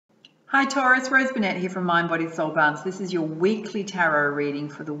Hi Taurus, Rose Burnett here from Mind, Body, Soul Balance. This is your weekly tarot reading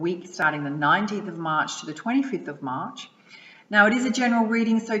for the week starting the 19th of March to the 25th of March. Now it is a general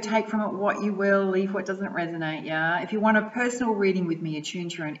reading, so take from it what you will, leave what doesn't resonate, yeah? If you want a personal reading with me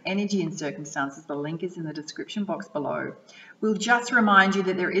attuned to your own energy and circumstances, the link is in the description box below. We'll just remind you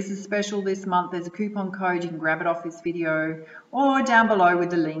that there is a special this month. There's a coupon code. You can grab it off this video or down below with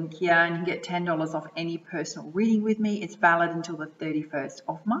the link, yeah? And you can get $10 off any personal reading with me. It's valid until the 31st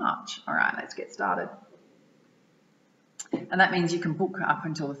of March. All right, let's get started. And that means you can book up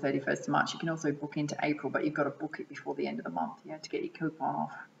until the 31st of March. You can also book into April, but you've got to book it before the end of the month, yeah, to get your code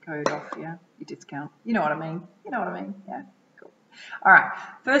off, yeah, your discount. You know what I mean? You know what I mean? Yeah, cool. All right,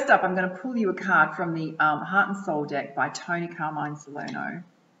 first up, I'm going to pull you a card from the Heart and Soul deck by Tony Carmine Salerno.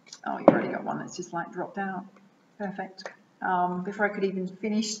 Oh, you already got one that's just like dropped out. Perfect. Before I could even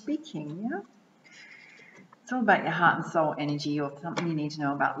finish speaking, yeah. It's all about your heart and soul energy or something you need to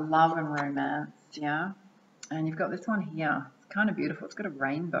know about love and romance, yeah. And you've got this one here. It's kind of beautiful. It's got a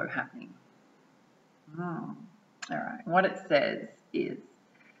rainbow happening. All right. What it says is,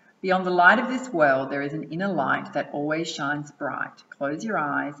 beyond the light of this world, there is an inner light that always shines bright. Close your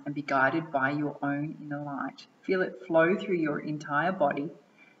eyes and be guided by your own inner light. Feel it flow through your entire body,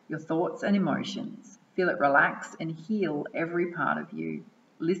 your thoughts and emotions. Feel it relax and heal every part of you.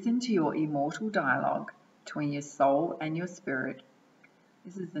 Listen to your immortal dialogue between your soul and your spirit.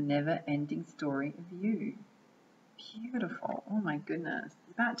 This is the never-ending story of you. Beautiful. Oh my goodness.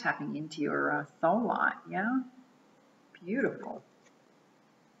 It's about tapping into your soul light, yeah? Beautiful.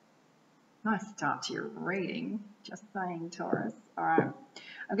 Nice start to your reading. Just saying, Taurus. All right.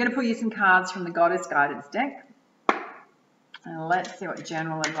 I'm going to pull you some cards from the Goddess Guidance deck. And let's see what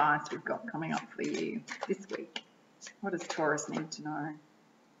general advice we've got coming up for you this week. What does Taurus need to know?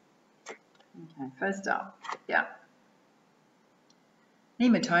 Okay, first up, yeah.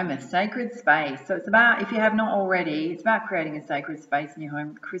 Nematoma, sacred space. So it's about, if you have not already, it's about creating a sacred space in your home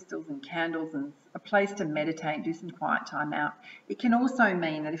with crystals and candles and a place to meditate, do some quiet time out. It can also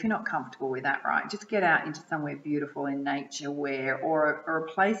mean that if you're not comfortable with that, right, just get out into somewhere beautiful in nature or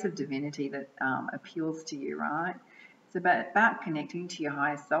a place of divinity that appeals to you, right? It's about connecting to your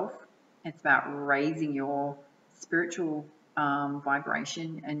higher self. It's about raising your spiritual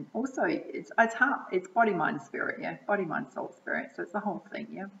vibration, and also it's heart, it's body, mind, spirit, yeah, body, mind, soul, spirit. So it's the whole thing,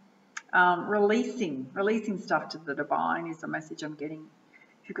 yeah. Releasing stuff to the divine is the message I'm getting.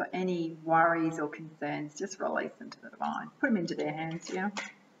 If you've got any worries or concerns, just release them to the divine. Put them into their hands, yeah.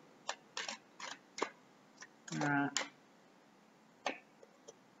 All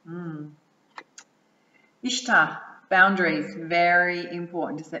right. Ishtar. Boundaries, very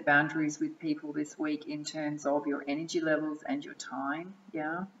important to set boundaries with people this week in terms of your energy levels and your time,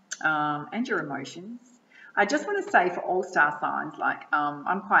 yeah, and your emotions. I just want to say for all star signs, like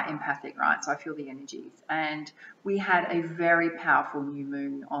I'm quite empathic, right? So I feel the energies. And we had a very powerful new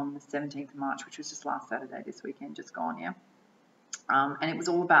moon on the 17th of March, which was just last Saturday, this weekend, just gone, yeah. And it was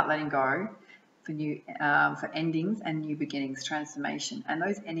all about letting go for endings and new beginnings, transformation, and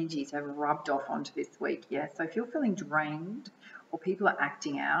those energies have rubbed off onto this week, yeah. So if you're feeling drained or people are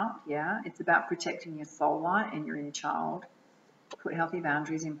acting out, yeah, it's about protecting your soul light and your inner child. Put healthy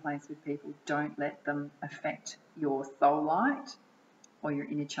boundaries in place with people. Don't let them affect your soul light or your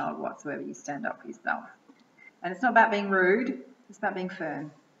inner child whatsoever. You stand up for yourself. And it's not about being rude, it's about being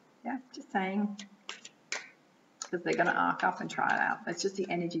firm, yeah, just saying. Because they're going to arc up and try it out. That's just the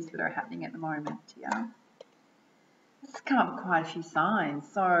energies that are happening at the moment, yeah. It's come up with quite a few signs.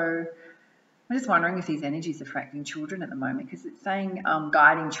 So I'm just wondering if these energies are affecting children at the moment, because it's saying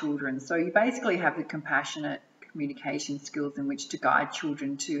guiding children. So you basically have the compassionate communication skills in which to guide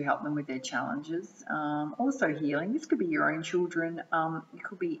children to help them with their challenges. Also healing. This could be your own children. It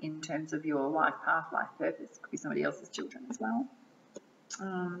could be in terms of your life path, life purpose. It could be somebody else's children as well.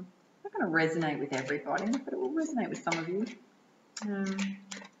 Not going to resonate with everybody, but it will resonate with some of you.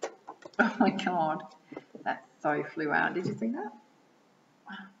 Oh my God, that so flew out. Did you see that?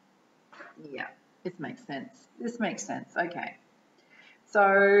 Yeah, this makes sense. This makes sense. Okay.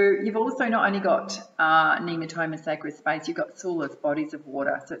 So you've also not only got Nematoma, sacred space, you've got Sulas, bodies of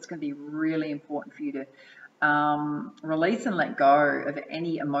water. So it's going to be really important for you to release and let go of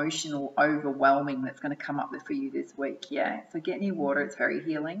any emotional overwhelming that's going to come up for you this week. Yeah. So get near water. It's very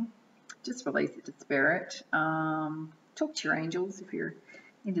healing. Just release it to spirit. Talk to your angels if you're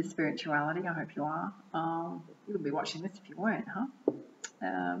into spirituality. I hope you are. You wouldn't be watching this if you weren't, huh?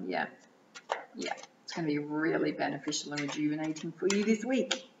 Yeah. It's going to be really beneficial and rejuvenating for you this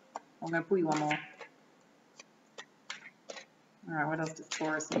week. I'm going to pull you one more. All right, what else does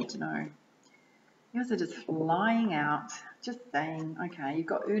Taurus need to know? Yours are just flying out, just saying, okay, you've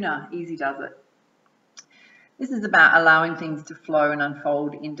got Una, easy does it. This is about allowing things to flow and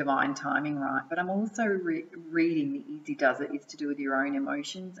unfold in divine timing, right? But I'm also reading the easy does it is to do with your own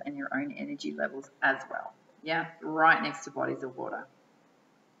emotions and your own energy levels as well. Yeah, right next to bodies of water.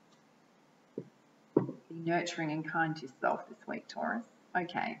 Be nurturing and kind to yourself this week, Taurus.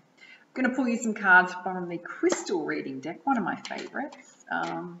 Okay, I'm going to pull you some cards from the crystal reading deck, one of my favorites.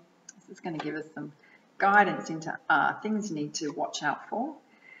 This is going to give us some guidance into things you need to watch out for.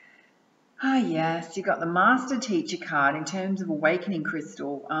 Ah, yes, you got the Master Teacher card in terms of awakening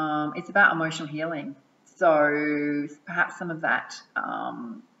crystal. It's about emotional healing. So perhaps some of that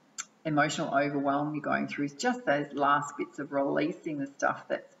emotional overwhelm you're going through is just those last bits of releasing the stuff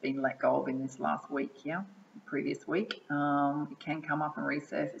that's been let go of in this last week, yeah, previous week. It can come up and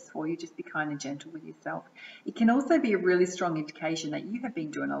resurface for you. Just be kind and gentle with yourself. It can also be a really strong indication that you have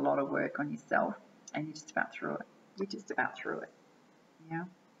been doing a lot of work on yourself and you're just about through it. You're just about through it, yeah.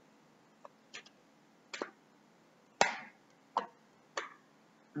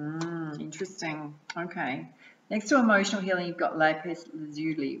 Interesting. Okay. Next to emotional healing, you've got lapis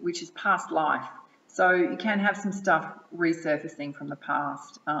lazuli, which is past life. So you can have some stuff resurfacing from the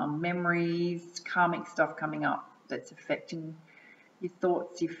past, memories, karmic stuff coming up that's affecting your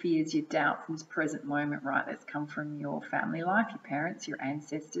thoughts, your fears, your doubts in this present moment, right? That's come from your family life, your parents, your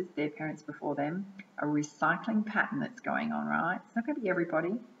ancestors, their parents before them, a recycling pattern that's going on, right? It's not going to be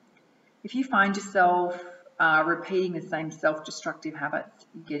everybody. If you find yourself repeating the same self-destructive habits,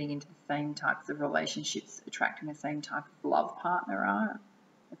 getting into the same types of relationships, attracting the same type of love partner, right?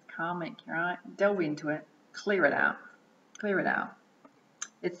 It's karmic, right? Delve into it, clear it out, clear it out.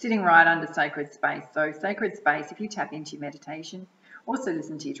 It's sitting right under sacred space. So sacred space, if you tap into your meditation, also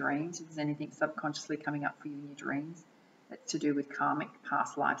listen to your dreams. If there's anything subconsciously coming up for you in your dreams that's to do with karmic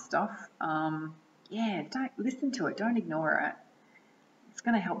past life stuff, yeah, don't listen to it. Don't ignore it. It's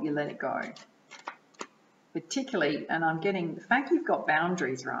going to help you let it go. Particularly, and I'm getting the fact you've got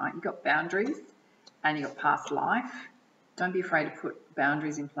boundaries, right? You've got boundaries and you've got past life. Don't be afraid to put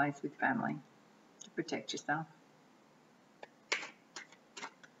boundaries in place with family to protect yourself.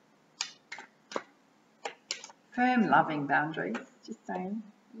 Firm, loving boundaries. Just saying,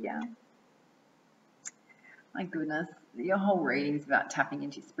 yeah. My goodness, your whole reading is about tapping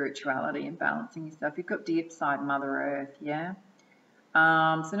into spirituality and balancing yourself. You've got deep side Mother Earth, yeah?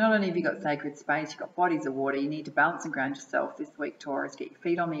 So not only have you got sacred space, you've got bodies of water. You need to balance and ground yourself this week, Taurus. Get your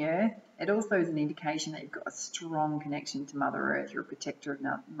feet on the earth. It also is an indication that you've got a strong connection to Mother Earth. You're a protector of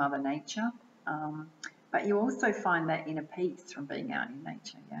Mother Nature. But you also find that inner peace from being out in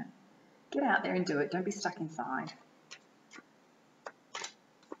nature, yeah? Get out there and do it. Don't be stuck inside.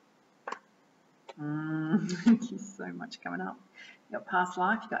 Thank you so much coming up. You've got past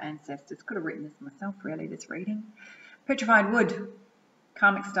life, you've got ancestors. Could have written this myself, really, this reading. Petrified wood.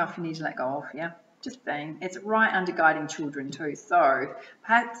 Karmic stuff you need to let go of, yeah? Just saying. It's right under guiding children too. So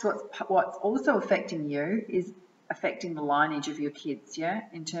perhaps what's also affecting you is affecting the lineage of your kids, yeah?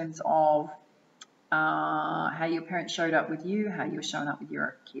 In terms of how your parents showed up with you, how you're showing up with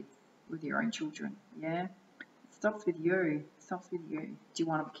your kids, with your own children, yeah? It stops with you. It stops with you. Do you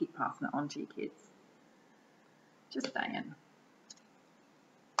want to keep passing it on to your kids? Just saying.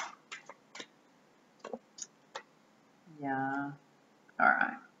 Yeah. All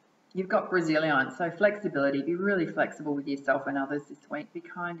right. You've got resilience, so flexibility. Be really flexible with yourself and others this week. Be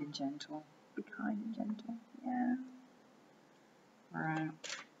kind and gentle. Be kind and gentle. Yeah. All right.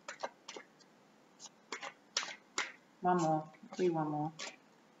 One more. Be one more.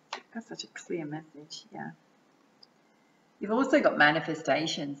 That's such a clear message. Yeah. You've also got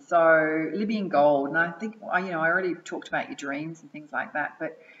manifestation. So Libyan gold, and I think, I already talked about your dreams and things like that,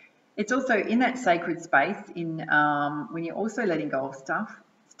 but it's also in that sacred space in when you're also letting go of stuff.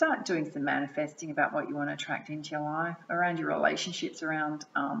 Start doing some manifesting about what you want to attract into your life, around your relationships, around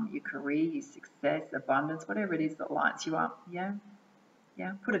your career, your success, abundance, whatever it is that lights you up. Yeah,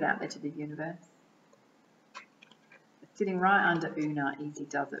 yeah. Put it out there to the universe. It's sitting right under Una, easy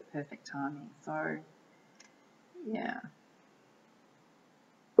does it, perfect timing. So, yeah.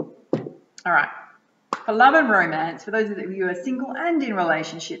 All right. For love and romance, for those of you who are single and in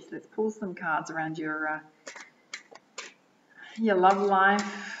relationships, let's pull some cards around your love life.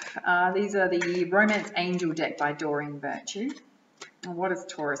 These are the Romance Angel deck by Doreen Virtue. And what does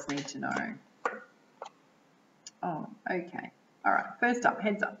Taurus need to know? Oh, okay. All right. First up,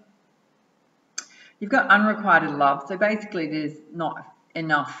 heads up. You've got unrequited love. So basically there's not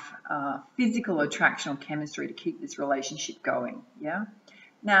enough physical attraction or chemistry to keep this relationship going. Yeah.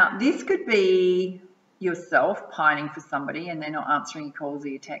 Now, this could be yourself pining for somebody and they're not answering your calls or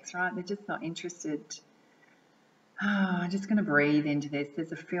your texts, right? They're just not interested. I'm just going to breathe into this.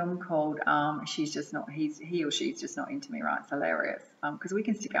 There's a film called She's Just Not, he or she's just not into me, right? It's hilarious. Because we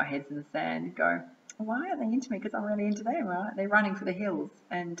can stick our heads in the sand and go, why aren't they into me? Because I'm really into them, right? They're running for the hills,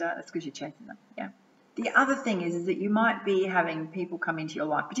 and that's because you're chasing them, yeah. The other thing is that you might be having people come into your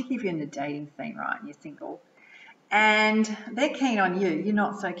life, particularly if you're in the dating scene, right, and you're single, and they're keen on you. You're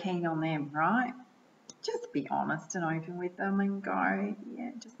not so keen on them, right? Just be honest and open with them and go, yeah,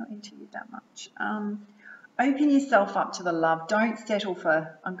 just not into you that much. Open yourself up to the love. Don't settle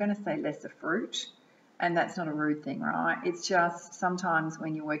for, I'm going to say, lesser fruit. And that's not a rude thing, right? It's just sometimes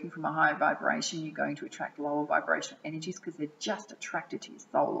when you're working from a higher vibration, you're going to attract lower vibrational energies because they're just attracted to your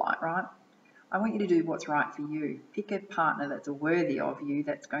soul light, right? I want you to do what's right for you. Pick a partner that's worthy of you,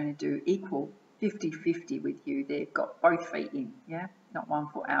 that's going to do equal 50-50 with you. They've got both feet in, yeah? Not one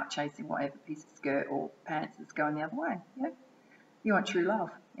foot out chasing whatever piece of skirt or pants that's going the other way, yeah? You want true love,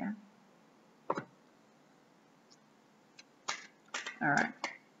 yeah? All right.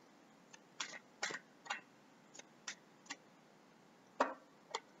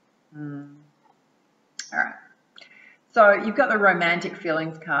 All right. So you've got the romantic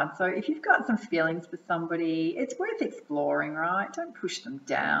feelings card. So if you've got some feelings for somebody, it's worth exploring, right? Don't push them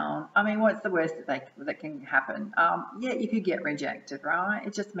down. I mean, what's the worst that can happen? Yeah, you could get rejected, right?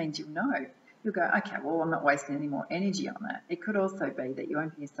 It just means you'll know. You'll go, okay, well, I'm not wasting any more energy on that. It could also be that you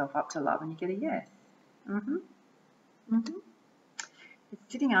open yourself up to love and you get a yes.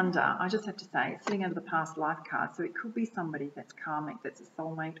 It's sitting under, I just have to say, it's sitting under the past life card. So it could be somebody that's karmic, that's a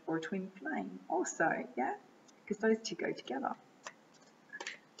soulmate or a twin flame also, yeah? Because those two go together.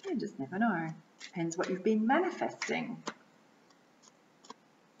 You just never know. Depends what you've been manifesting.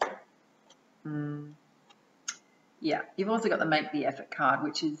 Yeah, you've also got the make the effort card,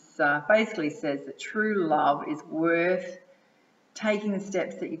 which is basically says that true love is worth taking the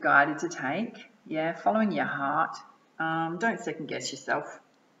steps that you're guided to take. Yeah, following your heart. Don't second guess yourself.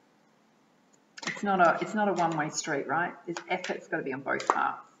 It's not a one-way street, right? This effort's got to be on both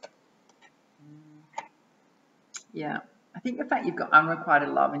parts. Yeah, I think the fact you've got unrequited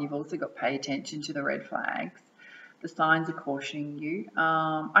love and you've also got pay attention to the red flags, the signs are cautioning you.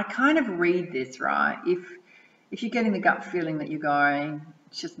 I kind of read this, right? If you're getting the gut feeling that you're going,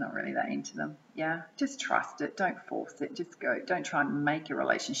 it's just not really that into them, yeah? Just trust it. Don't force it. Just go. Don't try and make a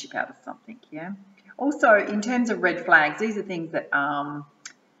relationship out of something, yeah? Also, in terms of red flags, these are things that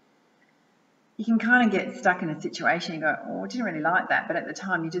you can kind of get stuck in a situation and go, oh, I didn't really like that. But at the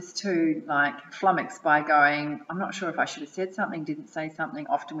time, you're just too like flummoxed by going, I'm not sure if I should have said something, didn't say something.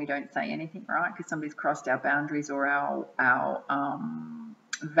 Often we don't say anything, right? Because somebody's crossed our boundaries or our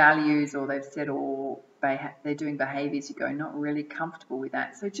values, or they've said, or they're doing behaviours you go, not really comfortable with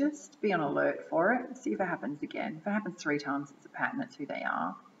that. So just be on alert for it. See if it happens again. If it happens 3 times, it's a pattern. That's who they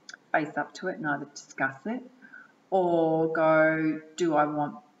are. Face up to it and either discuss it or go, do I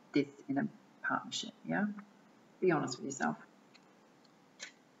want this in a partnership, yeah? Be honest with yourself.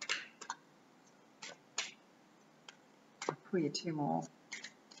 I'll pull you 2 more.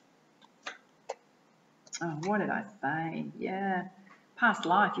 Oh, what did I say? Yeah, past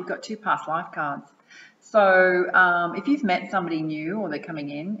life. You've got 2 past life cards. So if you've met somebody new or they're coming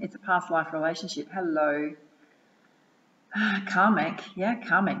in, it's a past life relationship. Hello. Karmic, yeah,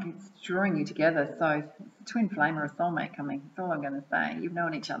 karmic. It's drawing you together. So it's a twin flame or a soulmate coming. That's all I'm going to say. You've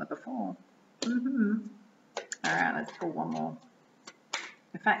known each other before. All right, let's pull 1 more.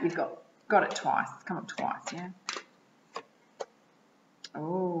 In fact, you've got it twice. It's come up twice, yeah.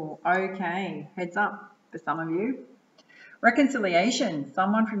 Oh, okay. Heads up for some of you. Reconciliation.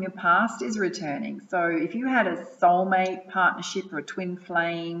 Someone from your past is returning. So if you had a soulmate partnership or a twin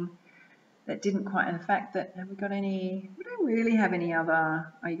flame that didn't quite, and the fact that, have we got any, we don't really have any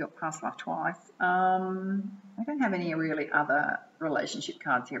other, oh, you got past life twice. I don't have any really other relationship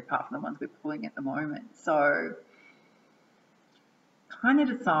cards here apart from the ones we're pulling at the moment. So kind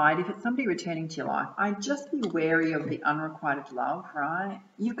of decide if it's somebody returning to your life. I'd just be wary of the unrequited love, right?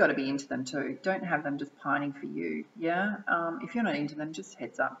 You've got to be into them too. Don't have them just pining for you, yeah? If you're not into them, just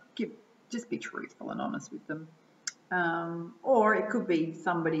heads up. Just be truthful and honest with them. Or it could be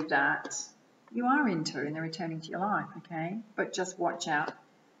somebody that you are into and they're returning to your life, okay? But just watch out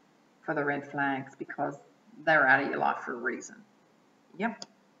for the red flags because they're out of your life for a reason. Yep,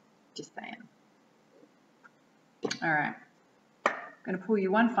 just saying. All right. I'm going to pull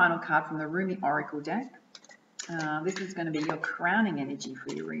you 1 final card from the Rumi Oracle deck. This is going to be your crowning energy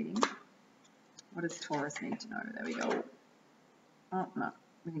for your reading. What does Taurus need to know? There we go. Oh, no.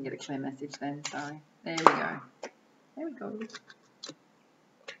 We can get a clear message then. Sorry. There we go. There we go.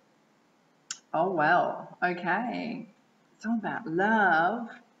 Oh, well, okay. It's all about love.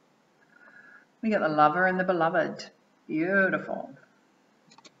 We got the lover and the beloved. Beautiful.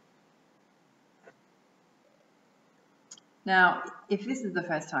 Now, if this is the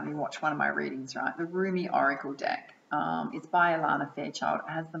first time you watch one of my readings, right, the Rumi Oracle deck, it's by Alana Fairchild.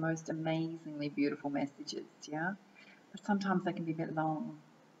 It has the most amazingly beautiful messages, yeah? But sometimes they can be a bit long,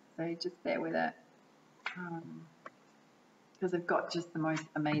 so just bear with it. Because they've got just the most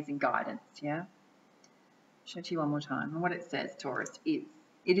amazing guidance, yeah? Show it to you one more time. And what it says, Taurus, is,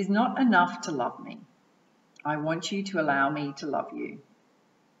 it is not enough to love me. I want you to allow me to love you.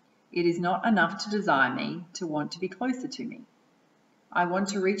 It is not enough to desire me, to want to be closer to me. I want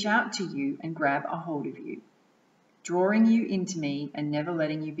to reach out to you and grab a hold of you, drawing you into me and never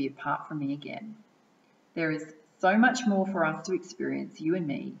letting you be apart from me again. There is so much more for us to experience, you and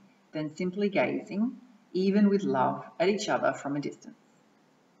me, than simply gazing, even with love, at each other from a distance.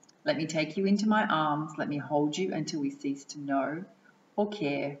 Let me take you into my arms, let me hold you until we cease to know or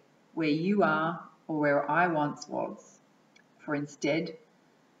care where you are or where I once was, for instead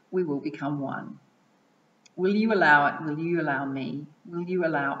we will become one. Will you allow it? Will you allow me? Will you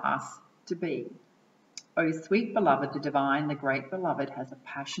allow us to be? O sweet beloved, the divine, the great beloved has a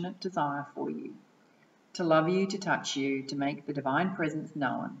passionate desire for you, to love you, to touch you, to make the divine presence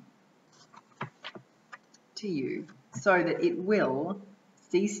known to you, so that it will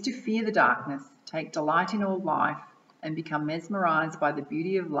cease to fear the darkness, take delight in all life, and become mesmerized by the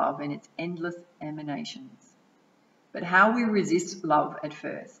beauty of love and its endless emanations. But how we resist love at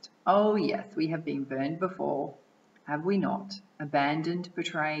first. Oh yes, we have been burned before, have we not? Abandoned,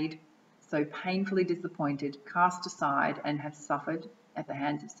 betrayed, so painfully disappointed, cast aside, and have suffered at the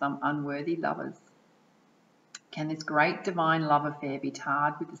hands of some unworthy lovers. Can this great divine love affair be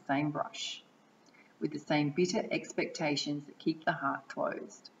tarred with the same brush, with the same bitter expectations that keep the heart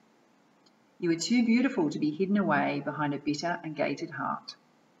closed? You are too beautiful to be hidden away behind a bitter and gated heart.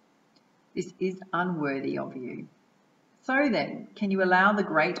 This is unworthy of you. So then, can you allow the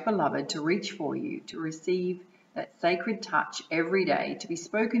great beloved to reach for you, to receive that sacred touch every day, to be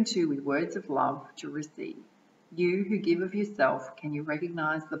spoken to with words of love, to receive? You who give of yourself, can you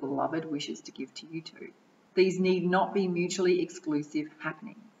recognize the beloved wishes to give to you too? These need not be mutually exclusive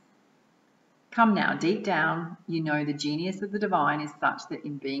happenings. Come now, deep down, you know the genius of the divine is such that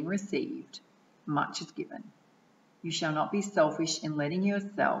in being received, much is given. You shall not be selfish in letting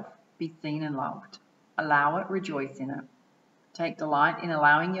yourself be seen and loved. Allow it, rejoice in it. Take delight in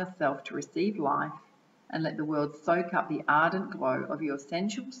allowing yourself to receive life and let the world soak up the ardent glow of your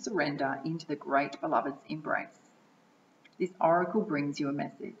sensual surrender into the great beloved's embrace. This oracle brings you a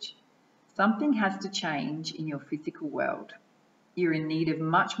message. Something has to change in your physical world. You're in need of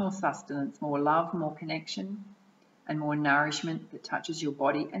much more sustenance, more love, more connection, and more nourishment that touches your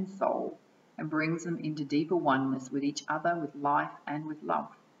body and soul and brings them into deeper oneness with each other, with life and with love.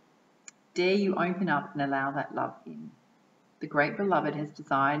 Dare you open up and allow that love in. The great beloved has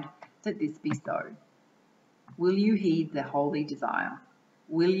desired that this be so. Will you heed the holy desire?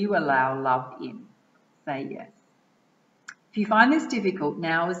 Will you allow love in? Say yes. If you find this difficult,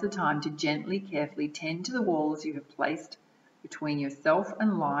 now is the time to gently, carefully tend to the walls you have placed between yourself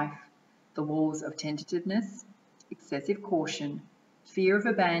and life, the walls of tentativeness, excessive caution, fear of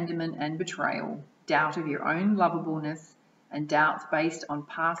abandonment and betrayal, doubt of your own lovableness, and doubts based on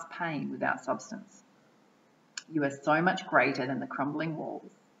past pain without substance. You are so much greater than the crumbling walls.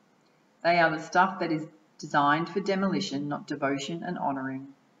 They are the stuff that is designed for demolition, not devotion and honouring.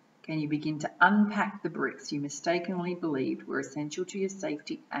 Can you begin to unpack the bricks you mistakenly believed were essential to your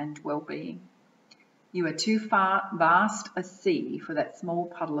safety and well-being? You are too vast a sea for that small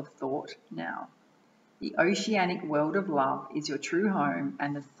puddle of thought now. The oceanic world of love is your true home,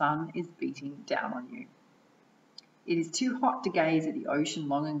 and the sun is beating down on you. It is too hot to gaze at the ocean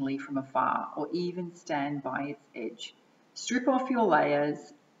longingly from afar, or even stand by its edge. Strip off your layers,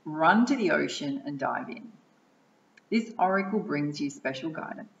 run to the ocean and dive in. This oracle brings you special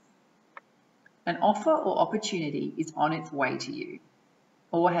guidance. An offer or opportunity is on its way to you,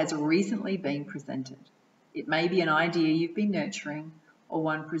 or has recently been presented. It may be an idea you've been nurturing, or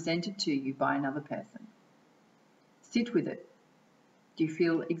one presented to you by another person. Sit with it. Do you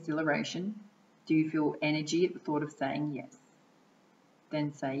feel exhilaration? Do you feel energy at the thought of saying yes?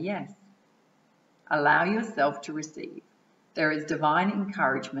 Then say yes. Allow yourself to receive. There is divine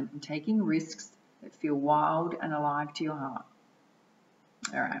encouragement in taking risks that feel wild and alive to your heart.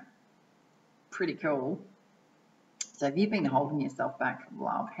 All right. Pretty cool. So if you've been holding yourself back from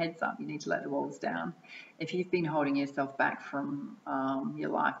love, heads up, you need to let the walls down. If you've been holding yourself back from your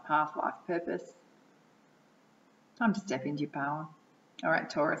life path, life purpose, time to step into your power. All right,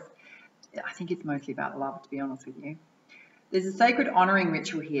 Taurus. I think it's mostly about love, to be honest with you. There's a sacred honouring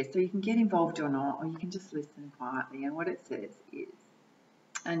ritual here, so you can get involved or not, or you can just listen quietly. And what it says is,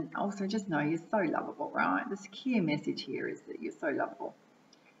 and also just know you're so lovable, right? The key message here is that you're so lovable.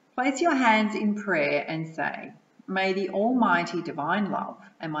 Place your hands in prayer and say, may the almighty divine love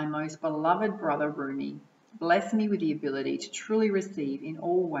and my most beloved brother Rumi bless me with the ability to truly receive in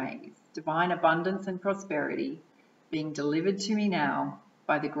all ways divine abundance and prosperity being delivered to me now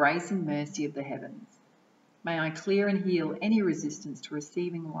by the grace and mercy of the heavens. May I clear and heal any resistance to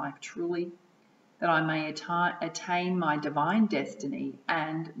receiving life truly, that I may attain my divine destiny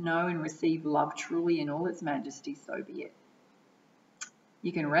and know and receive love truly in all its majesty, so be it.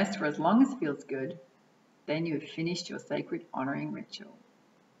 You can rest for as long as feels good. Then you have finished your sacred honouring ritual.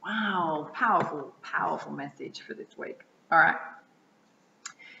 Wow, powerful, powerful message for this week. All right.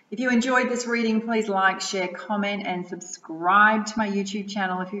 If you enjoyed this reading, please like, share, comment, and subscribe to my YouTube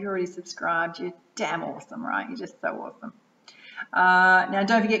channel. If you've already subscribed, you're damn awesome, right? You're just so awesome. Now,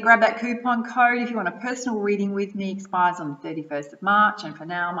 don't forget, grab that coupon code if you want a personal reading with me. Expires on the 31st of March. And for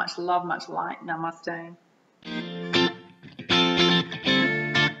now, much love, much light. Namaste.